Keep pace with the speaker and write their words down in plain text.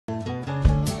Hello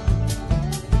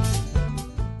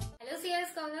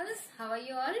CS scholars, how are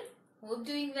you all? Hope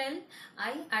doing well.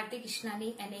 I Aarti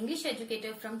Krishnani, an English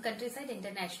educator from Countryside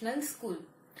International School.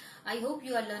 I hope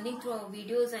you are learning through our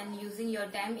videos and using your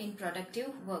time in productive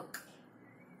work.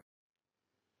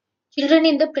 Children,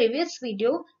 in the previous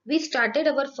video, we started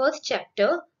our first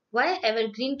chapter, Why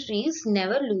Evergreen Trees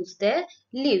Never Lose Their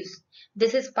Leaves.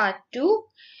 This is part 2.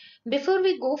 Before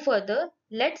we go further,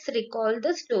 let's recall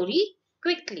the story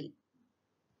quickly.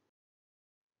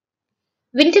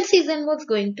 Winter season was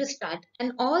going to start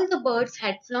and all the birds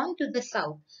had flown to the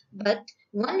south, but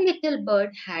one little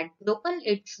bird had broken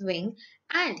its wing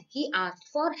and he asked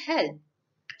for help.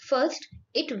 First,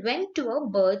 it went to a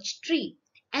birch tree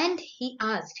and he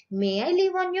asked, "May I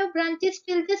live on your branches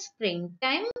till the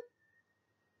springtime?"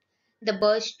 The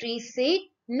birch tree said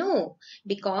no,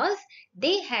 because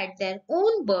they had their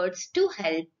own birds to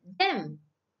help them.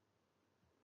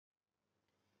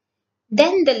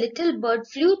 Then the little bird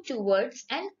flew towards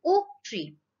an oak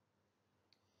tree.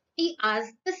 He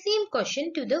asked the same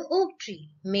question to the oak tree.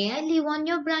 "May I live on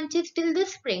your branches till the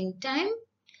springtime?"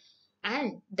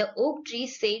 And the oak tree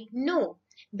said no,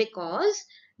 because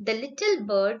the little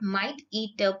bird might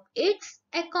eat up its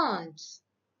acorns.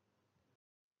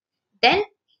 Then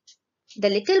the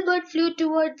little bird flew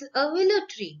towards a willow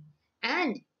tree,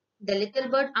 and the little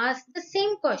bird asked the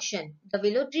same question. The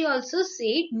willow tree also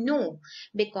said no,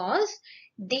 because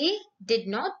they did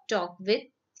not talk with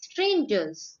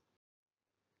strangers.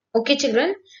 Okay,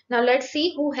 children, now let's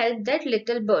see who helped that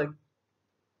little bird.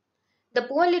 The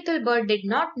poor little bird did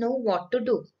not know what to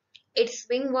do. Its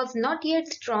wing was not yet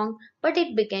strong, but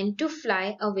it began to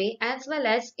fly away as well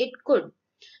as it could.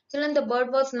 Children, the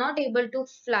bird was not able to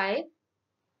fly,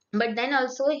 but then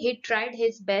also he tried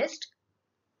his best.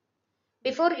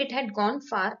 Before it had gone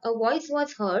far, a voice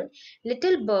was heard.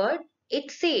 "Little bird," it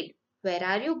said, "where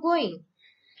are you going?"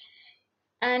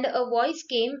 And a voice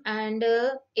came and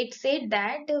it said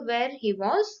that where he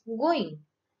was going.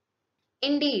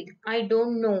 "Indeed, I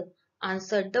don't know,"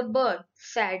 answered the bird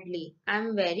sadly.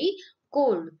 "I'm very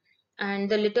cold." And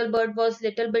the little bird was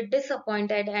little bit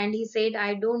disappointed and he said,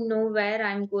 "I don't know where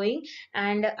I'm going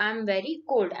and I'm very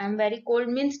cold." I'm very cold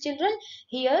means, children,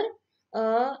 here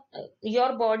uh,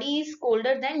 your body is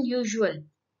colder than usual.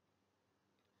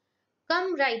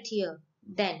 "Come right here,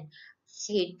 then,"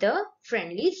 said the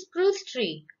friendly spruce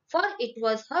tree, for it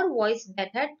was her voice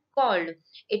that had called.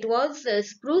 It was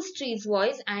spruce tree's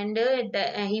voice, and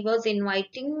he was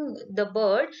inviting the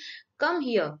bird, "Come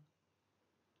here.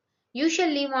 You shall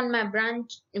live on my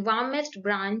warmest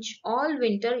branch all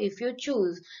winter if you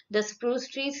choose." The spruce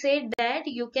tree said that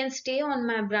you can stay on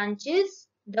my branches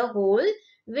the whole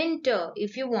winter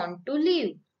if you want to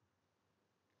live.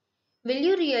 "Will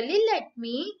you really let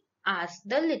me?" asked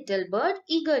the little bird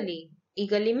eagerly.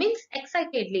 Eagerly means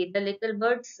excitedly. The little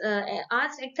bird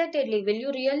asked excitedly, "Will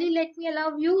you really let me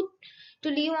allow you to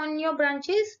live on your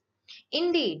branches?"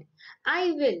 "Indeed,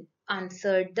 I will,"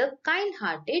 answered the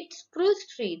kind-hearted spruce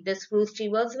tree. The spruce tree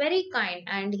was very kind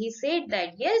and he said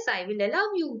that, "Yes, I will allow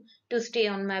you to stay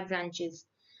on my branches.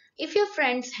 If your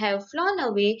friends have flown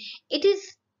away, it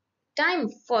is time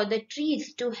for the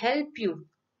trees to help you.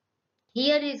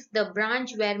 Here is the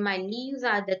branch where my leaves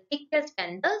are the thickest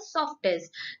and the softest."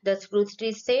 The spruce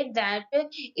tree said that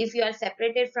if you are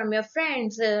separated from your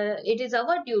friends, it is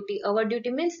our duty. Our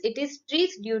duty means it is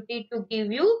tree's duty to give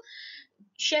you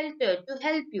shelter, to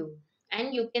help you.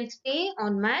 And you can stay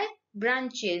on my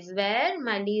branches where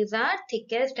my leaves are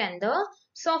thickest and the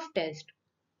softest.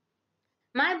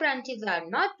 "My branches are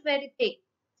not very thick,"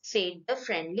 said the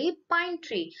friendly pine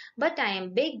tree, "but I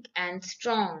am big and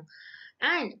strong,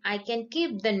 and I can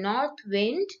keep the north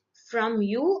wind from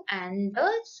you and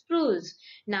the spruce."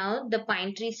 Now the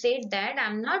pine tree said that,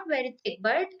 "I'm not very thick,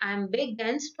 but I'm big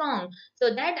and strong,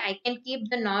 so that I can keep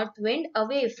the north wind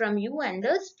away from you and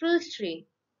the spruce tree."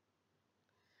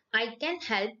 "I can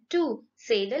help too,"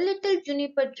 said a little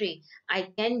juniper tree. "I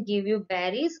can give you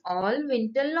berries all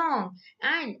winter long,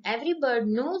 and every bird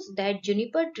knows that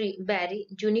juniper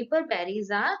berries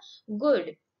are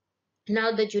good."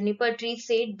 Now the juniper tree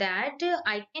said that,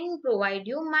 "I can provide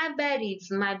you my berries.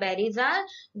 My berries are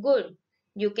good.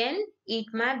 You can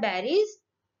eat my berries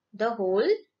the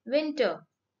whole winter."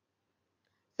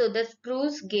 So the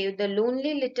spruce gave the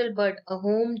lonely little bird a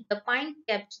home, the pine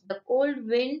kept the cold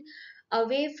wind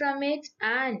away from it,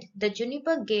 and the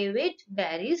juniper gave it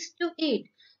berries to eat.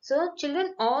 So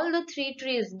children, all the three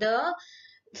trees, the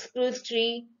spruce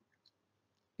tree,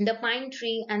 the pine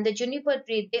tree and the juniper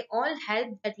tree, they all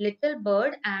helped that little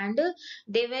bird, and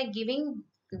they were giving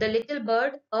the little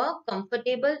bird a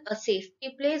comfortable, a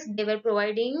safety place. They were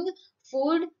providing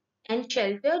food and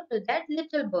shelter to that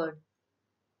little bird.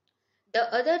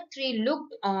 The other three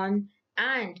looked on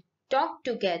and talked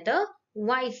together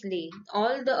wisely.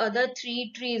 All the other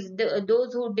three trees,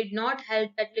 those who did not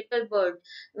help that little bird,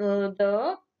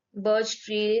 the birch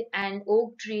tree and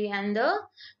oak tree and the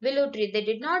willow tree, they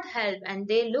did not help, and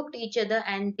they looked each other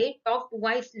and they talked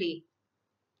wisely.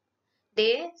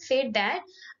 They said that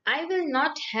I will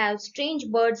not have strange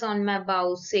birds on my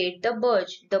boughs, said the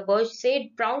birch. The birch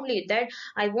said proudly that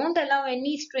I won't allow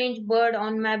any strange bird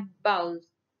on my boughs.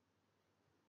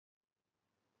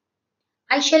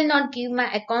 I shall not give my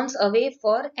acorns away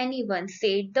for anyone,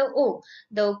 said the oak.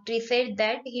 The oak tree said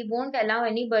that he won't allow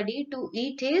anybody to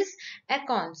eat his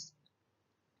acorns.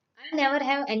 I never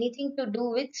have anything to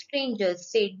do with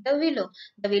strangers, said the willow.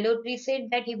 The willow tree said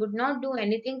that he would not do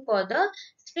anything for the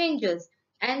strangers.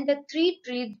 And the three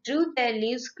trees drew their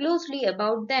leaves closely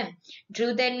about them.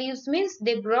 Drew their leaves means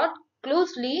they brought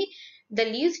closely the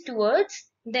leaves towards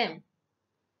them.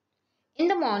 In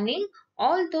the morning,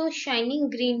 all those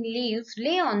shining green leaves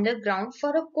lay on the ground,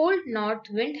 for a cold north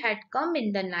wind had come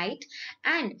in the night,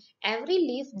 and every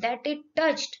leaf that it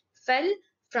touched fell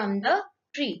from the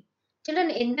tree.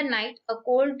 Children, in the night, a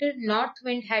cold north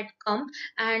wind had come,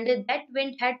 and that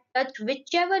wind had touched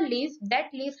whichever leaf,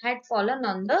 that leaf had fallen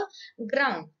on the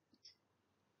ground.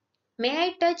 May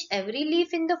I touch every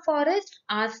leaf in the forest?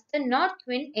 Asked the north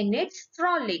wind in its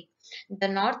frolic. The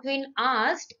north wind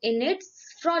asked in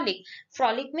its frolic.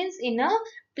 Frolic means in a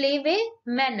playway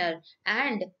manner.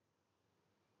 And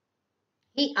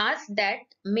he asked that,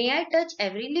 may I touch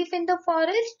every leaf in the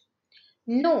forest?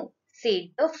 No,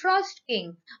 said the Frost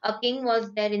King. A king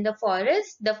was there in the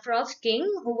forest, the Frost King,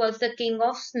 who was the king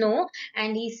of snow,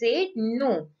 and he said,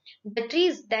 no. The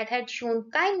trees that had shown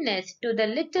kindness to the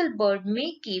little bird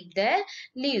may keep their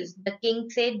leaves. The king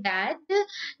said that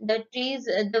the trees,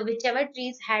 the whichever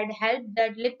trees had helped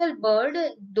that little bird,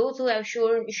 those who have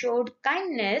showed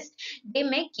kindness, they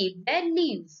may keep their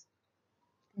leaves.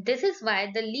 This is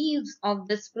why the leaves of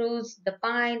the spruce, the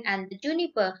pine, and the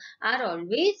juniper are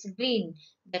always green.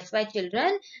 That's why,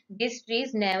 children, these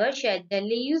trees never shed their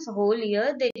leaves whole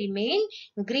year, they remain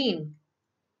green.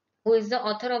 Who is the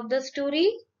author of the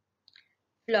story?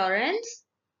 Florence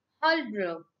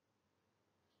Holbrook.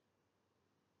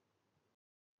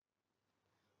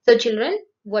 So, children,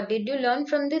 what did you learn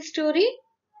from this story?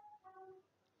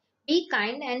 Be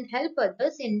kind and help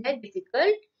others in their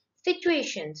difficult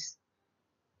situations.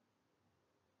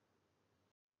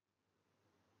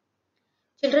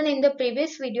 Children, in the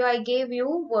previous video, I gave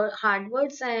you hard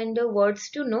words and words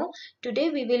to know. Today,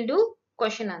 we will do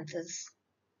question answers.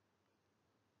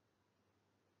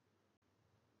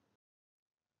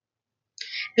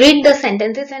 Read the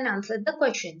sentences and answer the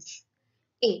questions.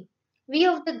 A. We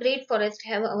of the great forest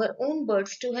have our own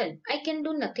birds to help. I can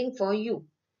do nothing for you.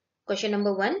 Question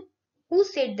number 1. Who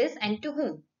said this and to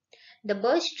whom? The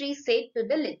birch tree said to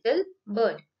the little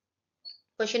bird.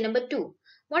 Question number 2.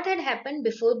 What had happened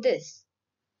before this?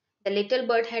 The little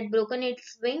bird had broken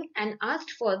its wing and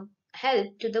asked for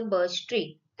help to the birch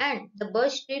tree, and the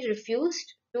birch tree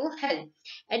refused to help.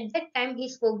 At that time, he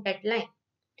spoke that line.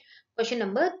 Question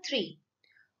number 3.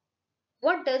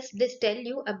 What does this tell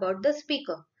you about the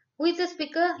speaker? Who is the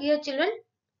speaker here, children?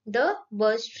 The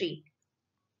birch tree.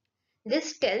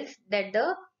 This tells that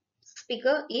the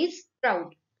speaker is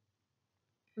proud.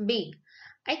 B.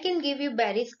 I can give you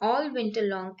berries all winter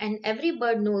long, and every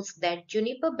bird knows that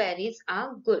juniper berries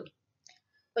are good.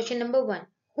 Question number 1.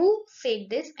 Who said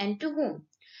this and to whom?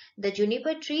 The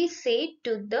juniper tree said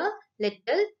to the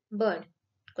little bird.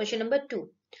 Question number 2.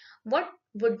 What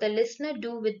would the listener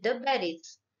do with the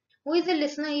berries? Who is the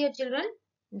listener here, children?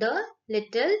 The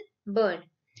little bird.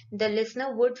 The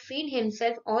listener would feed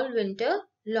himself all winter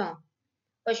long.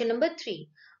 Question number 3.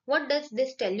 What does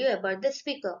this tell you about the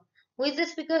speaker? Who is the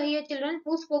speaker here, children?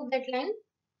 Who spoke that line?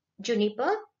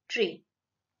 Juniper tree.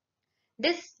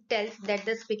 This tells that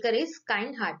the speaker is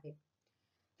kind-hearted.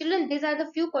 Children, these are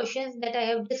the few questions that I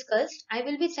have discussed. I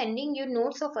will be sending you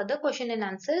notes of other question and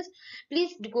answers.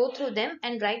 Please go through them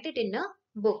and write it in a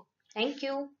book. Thank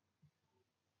you.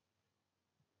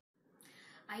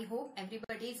 I hope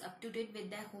everybody is up to date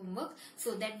with their homework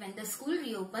so that when the school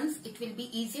reopens, it will be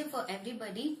easier for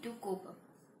everybody to cope up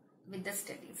with the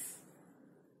studies.